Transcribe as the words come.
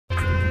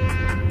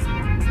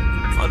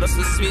that's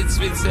the sweet,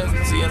 sweet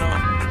sense, you know.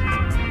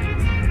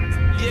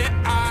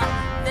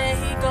 Yeah, there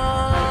he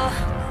go,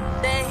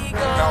 there he go.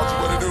 Now what you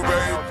wanna do,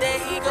 babe? There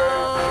he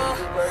go,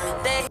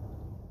 there he go.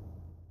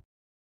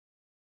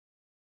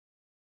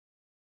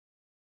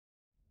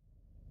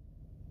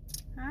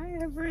 Hi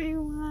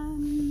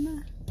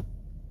everyone,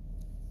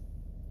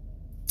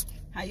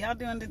 how y'all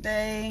doing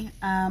today?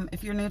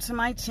 If you're new to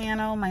my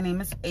channel, my name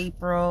is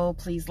April.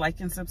 Please like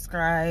and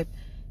subscribe.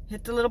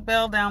 Hit the little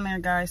bell down there,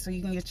 guys, so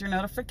you can get your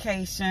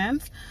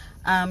notifications.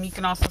 You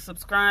can also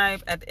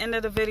subscribe at the end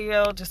of the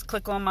video. Just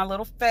click on my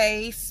little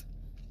face,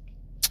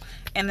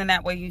 and then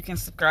that way you can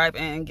subscribe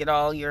and get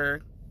all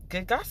your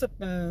good gossip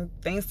and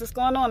things that's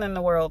going on in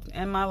the world,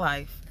 in my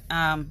life,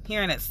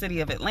 here in the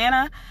city of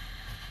Atlanta.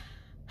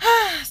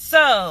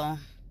 So,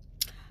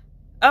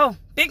 oh,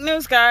 big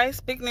news, guys.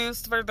 Big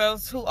news for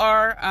those who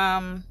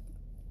are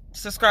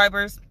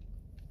subscribers.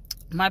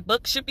 My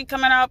book should be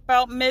coming out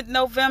about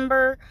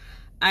mid-November.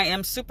 I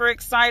am super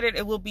excited.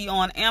 It will be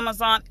on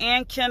Amazon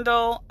and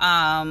Kindle.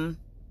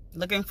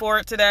 Looking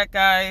forward to that,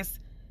 guys.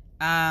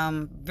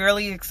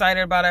 Really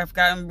excited about it. I've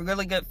gotten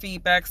really good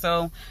feedback.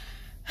 So,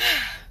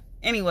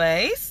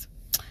 anyways,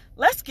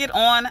 let's get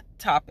on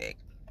topic.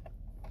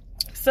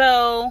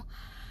 So,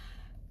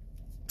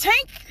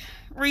 Tank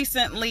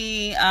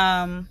recently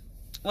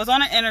was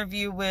on an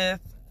interview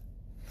with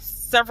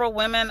several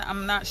women.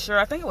 I'm not sure.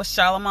 I think it was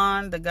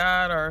Shalimon, the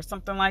God, or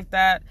something like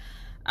that.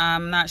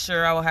 I'm not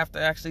sure. I will have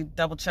to actually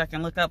double check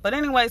and look up. But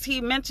anyways, he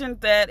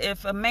mentioned that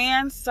if a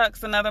man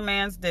sucks another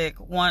man's dick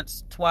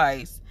once,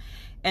 twice,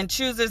 and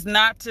chooses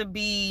not to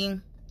be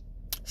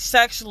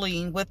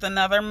sexually with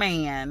another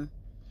man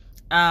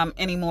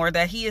anymore,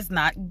 that he is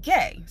not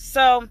gay.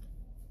 So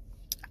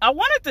I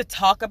wanted to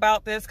talk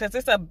about this because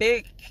it's a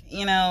big,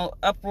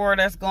 uproar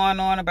that's going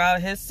on about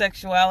his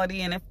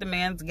sexuality and if the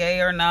man's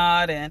gay or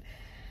not and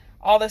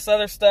all this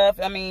other stuff.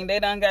 I mean,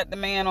 they done got the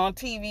man on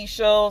TV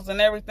shows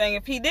and everything.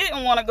 If he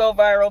didn't want to go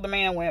viral, the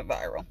man went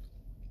viral.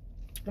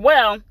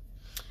 Well,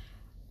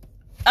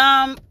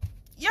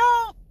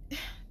 y'all,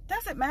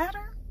 does it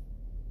matter?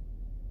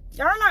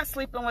 Y'all are not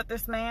sleeping with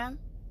this man.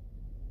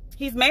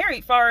 He's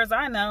married, far as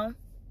I know.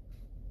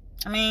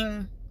 I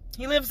mean,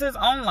 he lives his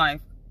own life.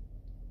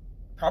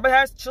 Probably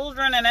has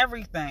children and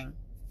everything.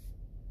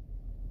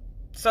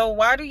 So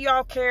why do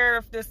y'all care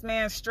if this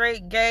man's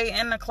straight, gay,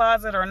 in the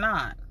closet or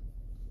not?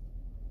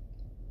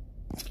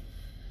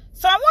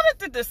 So I wanted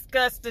to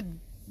discuss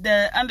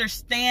the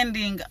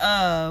understanding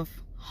of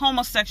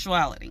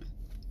homosexuality.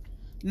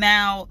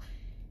 Now,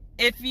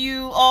 if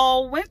you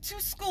all went to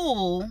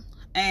school,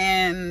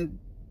 and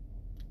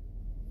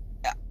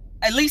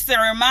at least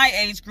they're in my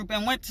age group,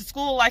 and went to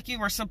school like you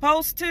were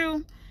supposed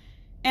to,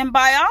 in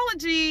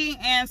biology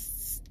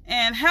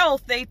and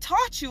health, they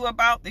taught you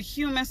about the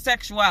human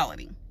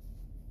sexuality.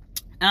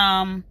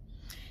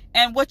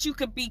 And what you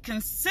could be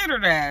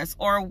considered as,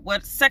 or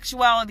what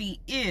sexuality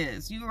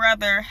is. You're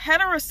rather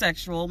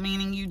heterosexual,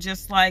 meaning you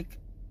just like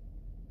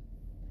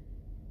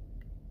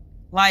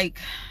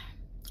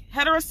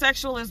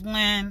heterosexual is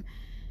when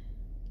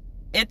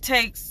it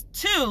takes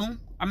two,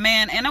 a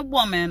man and a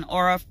woman,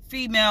 or a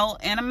female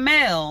and a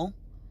male,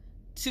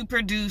 to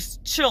produce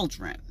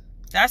children.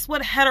 That's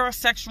what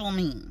heterosexual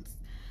means.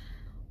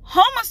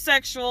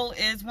 Homosexual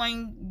is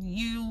when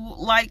you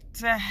like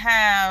to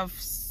have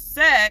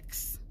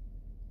sex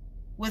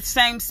with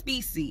same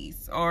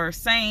species or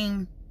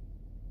same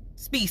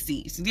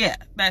species. Yeah,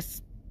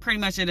 that's pretty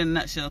much it in a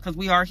nutshell, because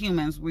we are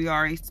humans. We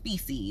are a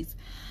species.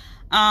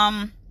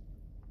 And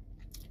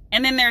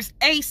then there's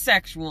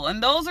asexual,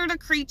 and those are the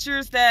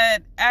creatures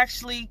that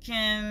actually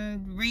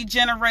can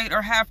regenerate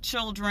or have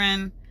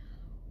children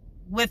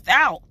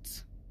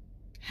without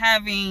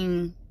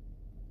having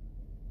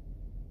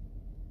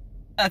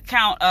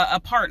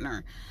a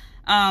partner.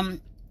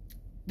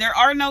 There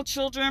are no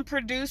children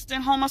produced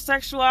in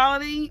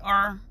homosexuality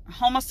or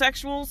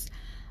homosexuals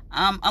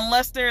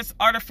unless there's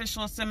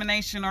artificial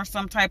insemination or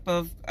some type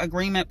of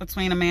agreement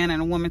between a man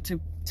and a woman to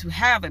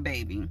have a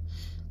baby.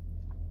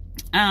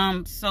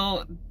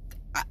 So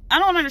I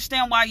don't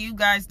understand why you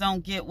guys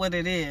don't get what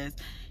it is.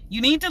 You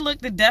need to look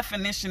the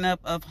definition up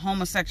of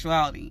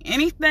homosexuality.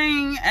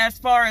 Anything as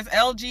far as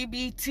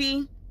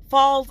LGBT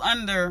falls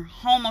under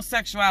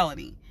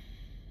homosexuality.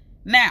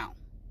 Now,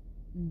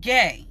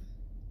 gay,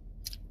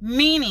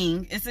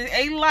 meaning it's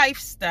a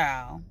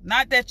lifestyle,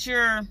 not that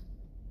you're,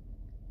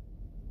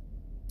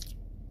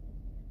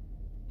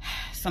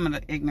 some of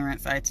the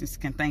ignorance I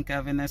just can think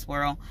of in this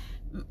world,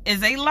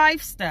 is a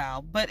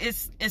lifestyle, but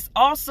it's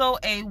also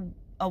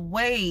a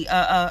way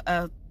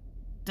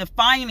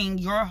defining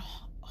your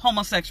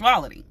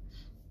homosexuality.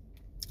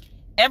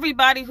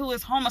 Everybody who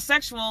is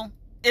homosexual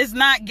is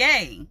not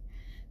gay.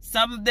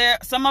 Some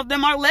of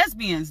them are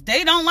lesbians.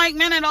 They don't like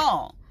men at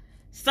all.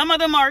 Some of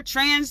them are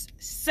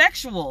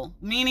transsexual,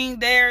 meaning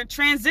they're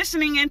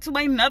transitioning into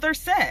another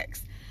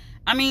sex.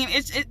 I mean,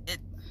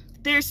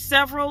 there's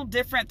several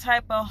different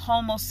type of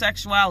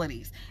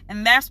homosexualities,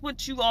 and that's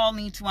what you all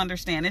need to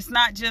understand. It's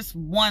not just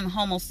one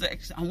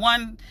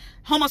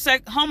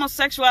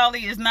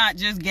homosexuality is not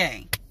just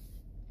gay.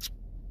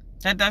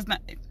 That does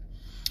not,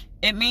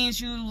 it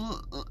means you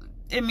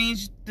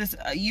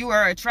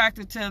are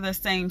attracted to the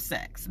same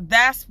sex.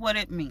 That's what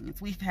it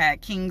means. We've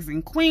had kings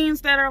and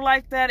queens that are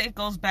like that. It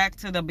goes back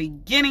to the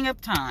beginning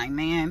of time,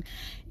 man.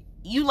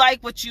 You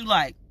like what you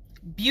like.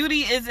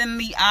 Beauty is in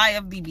the eye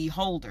of the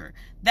beholder.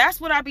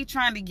 That's what I be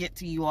trying to get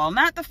to you all.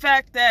 Not the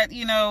fact that,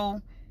 you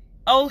know,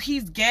 oh,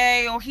 he's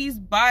gay, or he's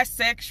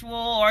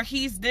bisexual, or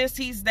he's this,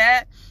 he's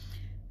that.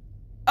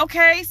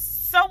 Okay,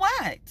 so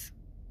what?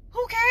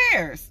 Who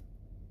cares?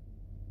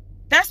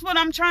 That's what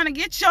I'm trying to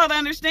get y'all to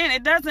understand.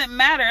 It doesn't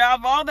matter.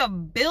 Of all the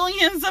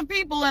billions of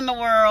people in the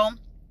world,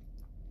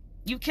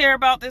 you care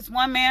about this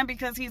one man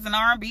because he's an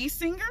R&B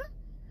singer?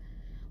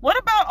 What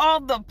about all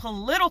the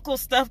political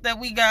stuff that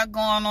we got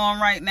going on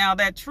right now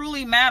that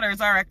truly matters?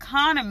 Our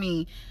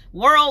economy,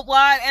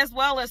 worldwide as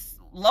well as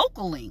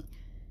locally.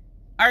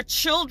 Our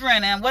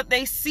children and what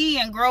they see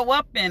and grow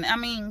up in. I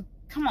mean,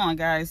 come on,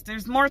 guys.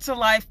 There's more to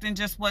life than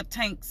just what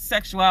Tank's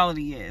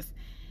sexuality is.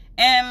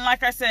 And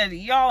like I said,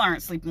 y'all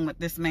aren't sleeping with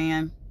this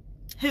man.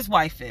 His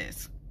wife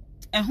is.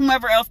 And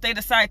whomever else they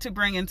decide to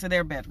bring into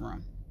their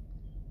bedroom.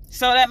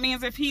 So that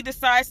means if he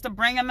decides to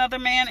bring another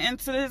man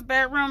into his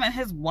bedroom and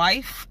his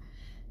wife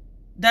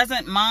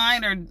doesn't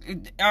mind or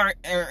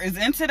is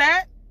into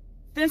that,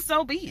 then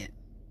so be it.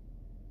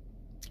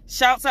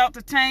 Shouts out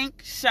to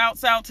Tank.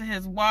 Shouts out to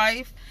his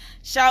wife.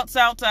 Shouts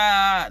out to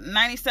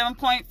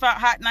 97.5,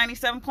 Hot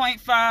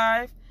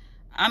 97.5.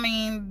 I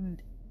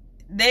mean,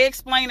 they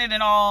explain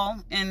it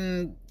all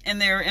in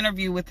their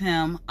interview with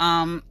him.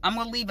 I'm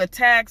going to leave a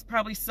tag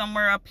probably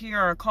somewhere up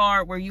here or a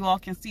card where you all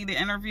can see the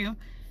interview.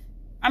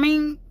 I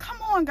mean,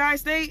 come on,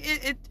 guys.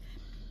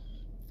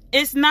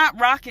 It's not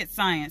rocket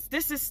science.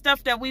 This is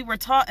stuff that we were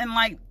taught in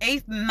like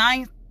 8th,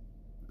 9th,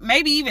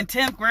 maybe even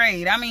 10th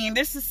grade. I mean,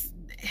 this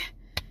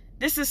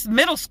is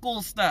middle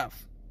school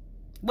stuff.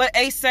 What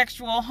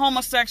asexual,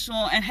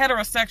 homosexual, and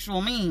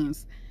heterosexual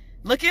means.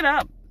 Look it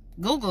up.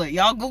 Google it.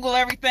 Y'all Google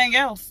everything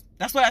else.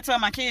 That's what I tell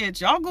my kids.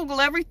 Y'all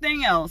Google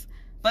everything else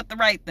but the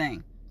right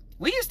thing.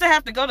 We used to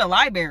have to go to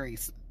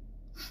libraries.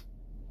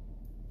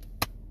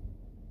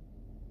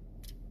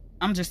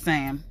 I'm just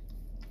saying.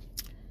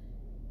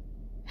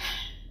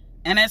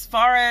 And as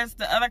far as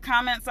the other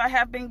comments I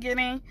have been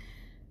getting,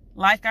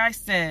 like I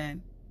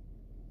said,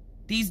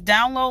 these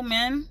down low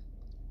men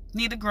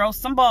need to grow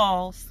some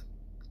balls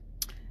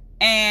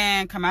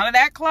and come out of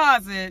that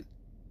closet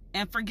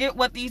and forget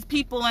what these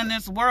people in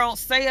this world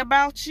say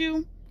about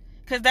you.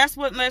 Because that's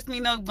what lets me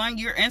know when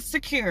you're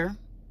insecure.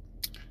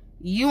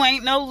 You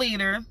ain't no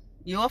leader.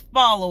 You're a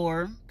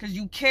follower because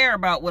you care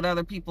about what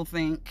other people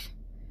think.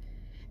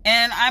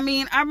 And I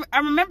mean, I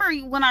remember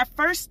when I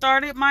first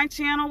started my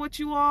channel with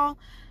you all,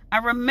 I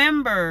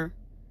remember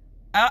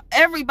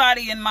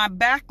everybody in my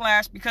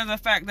backlash because of the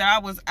fact that I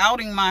was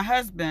outing my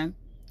husband.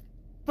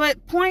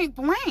 But point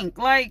blank,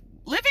 like,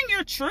 living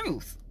your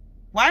truth.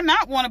 Why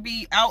not want to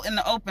be out in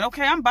the open?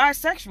 Okay, I'm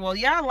bisexual.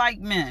 Yeah, I like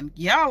men.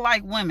 Yeah, I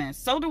like women.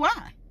 So do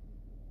I.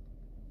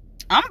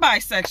 I'm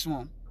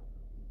bisexual.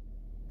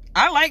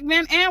 I like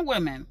men and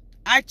women.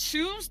 I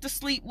choose to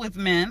sleep with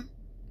men.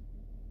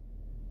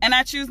 And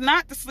I choose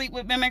not to sleep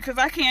with women because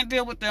I can't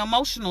deal with the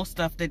emotional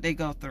stuff that they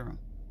go through.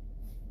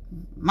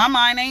 My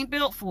mind ain't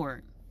built for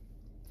it.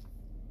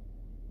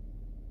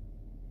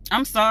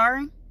 I'm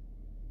sorry.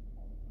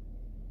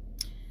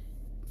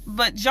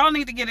 But y'all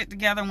need to get it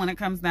together when it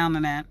comes down to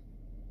that.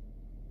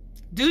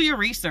 Do your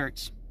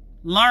research.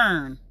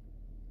 Learn.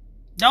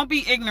 Don't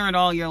be ignorant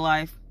all your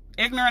life.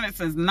 Ignorance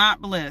is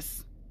not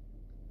bliss.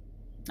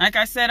 Like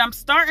I said, I'm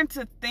starting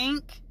to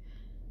think,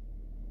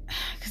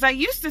 because I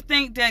used to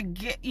think that,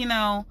 you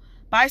know,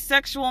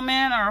 bisexual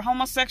men or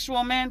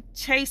homosexual men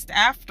chased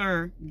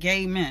after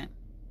gay men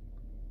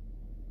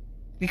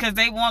because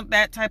they want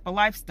that type of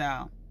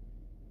lifestyle.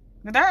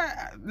 But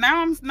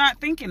now I'm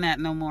not thinking that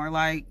no more.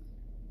 Like,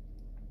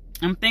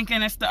 I'm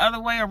thinking it's the other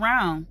way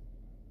around.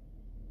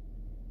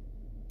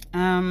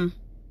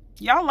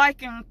 Y'all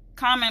like and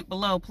comment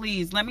below,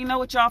 please. Let me know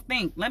what y'all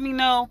think. Let me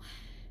know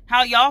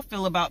how y'all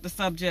feel about the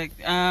subject.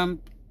 I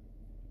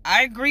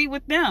agree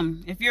with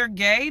them. If you're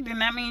gay, then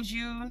that means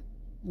you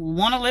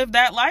want to live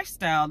that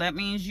lifestyle. That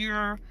means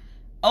you're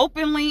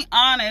openly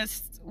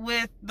honest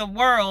with the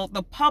world,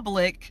 the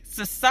public,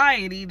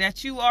 society,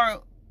 that you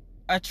are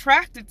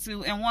attracted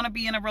to and want to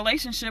be in a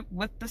relationship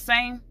with the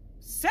same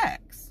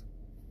sex.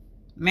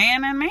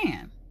 Man and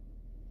man.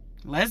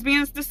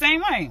 Lesbians the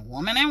same way.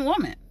 Woman and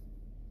woman.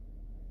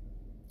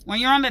 When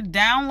you're on the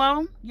down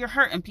low, you're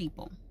hurting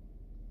people.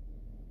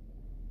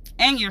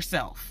 And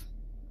yourself.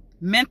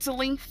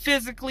 Mentally,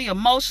 physically,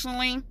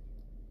 emotionally,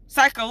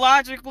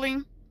 psychologically.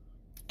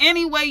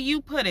 Any way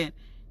you put it.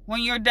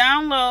 When you're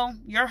down low,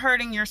 you're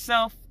hurting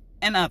yourself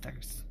and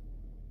others.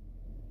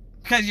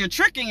 Because you're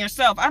tricking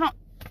yourself.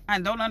 I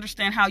don't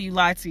understand how you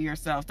lie to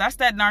yourself. That's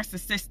that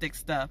narcissistic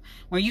stuff.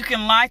 Where you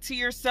can lie to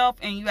yourself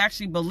and you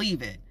actually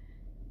believe it.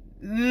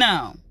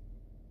 No.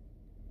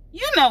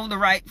 You know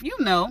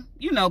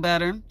you know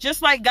better.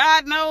 Just like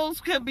God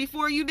knows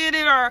before you did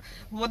it, or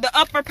with the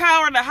upper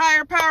power, the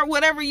higher power,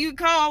 whatever you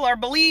call or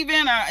believe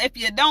in, or if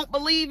you don't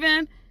believe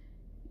in,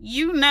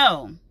 you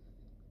know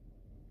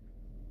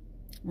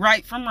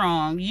right from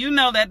wrong. You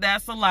know that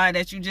that's a lie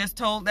that you just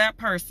told that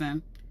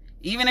person.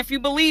 Even if you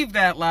believe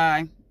that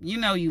lie, you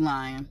know you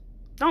lying.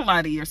 Don't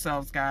lie to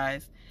yourselves,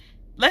 guys.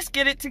 Let's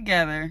get it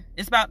together.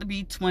 It's about to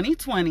be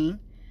 2020.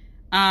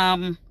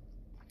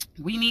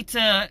 We need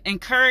to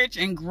encourage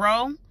and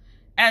grow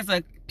as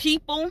a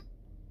people,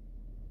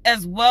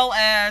 as well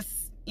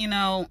as, you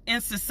know,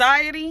 in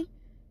society.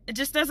 It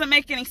just doesn't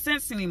make any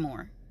sense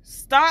anymore.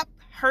 Stop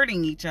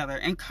hurting each other.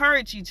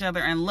 Encourage each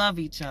other and love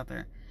each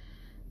other.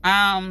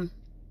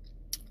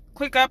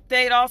 Quick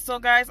update also,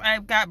 guys.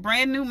 I've got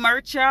brand new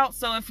merch out.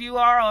 So if you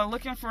are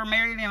looking for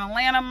Married in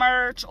Atlanta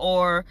merch,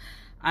 or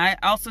I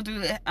also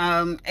do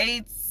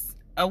AIDS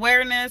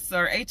awareness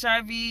or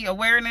HIV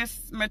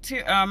awareness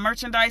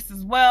merchandise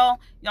as well.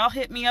 Y'all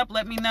hit me up.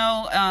 Let me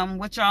know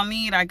what y'all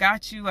need. I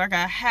got you. I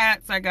got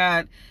hats. I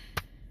got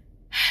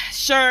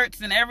shirts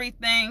and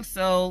everything.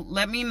 So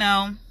let me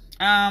know.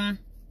 I've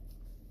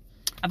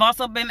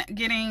also been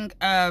getting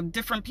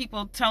different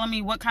people telling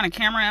me what kind of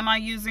camera am I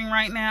using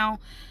right now.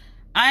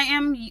 I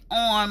am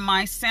on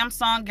my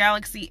Samsung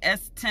Galaxy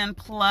S10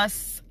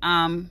 Plus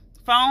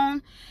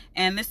phone,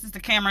 and this is the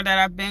camera that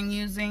I've been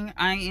using.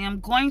 I am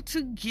going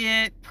to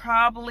get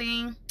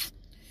probably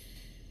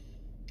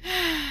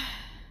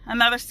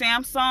another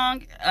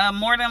Samsung,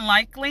 more than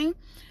likely.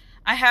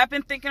 I have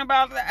been thinking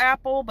about the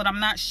Apple, but I'm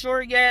not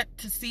sure yet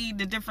to see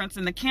the difference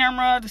in the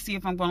camera, to see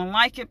if I'm going to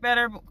like it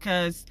better,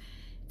 because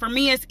for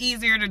me it's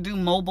easier to do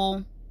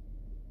mobile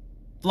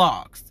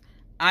vlogs.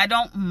 I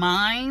don't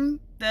mind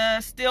the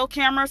still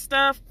camera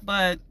stuff,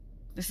 but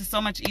this is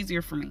so much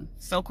easier for me,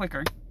 so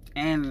quicker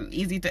and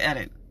easy to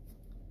edit.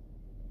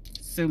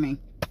 Sue me.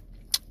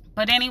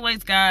 But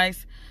anyways,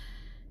 guys,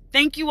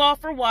 thank you all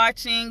for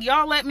watching.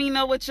 Y'all let me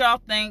know what y'all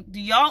think. Do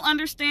y'all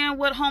understand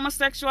what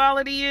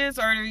homosexuality is,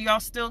 or are y'all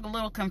still a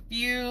little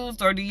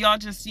confused, or do y'all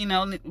just, you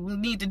know,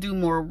 need to do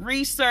more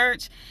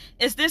research?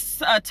 Is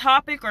this a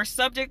topic or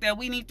subject that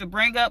we need to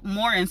bring up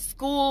more in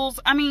schools?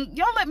 I mean,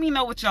 y'all let me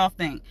know what y'all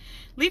think.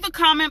 Leave a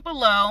comment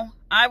below.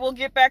 I will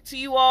get back to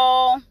you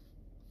all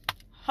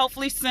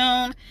hopefully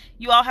soon.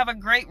 You all have a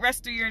great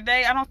rest of your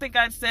day. I don't think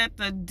I said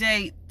the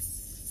dates.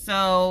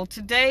 So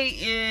today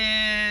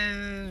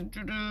is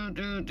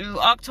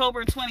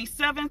October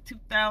 27th,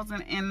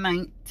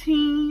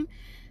 2019.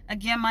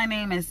 Again, my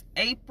name is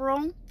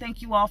April.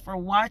 Thank you all for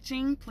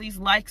watching. Please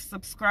like,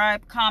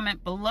 subscribe,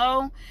 comment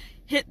below.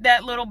 Hit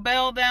that little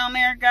bell down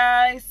there,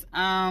 guys.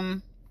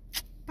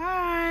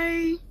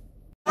 Bye.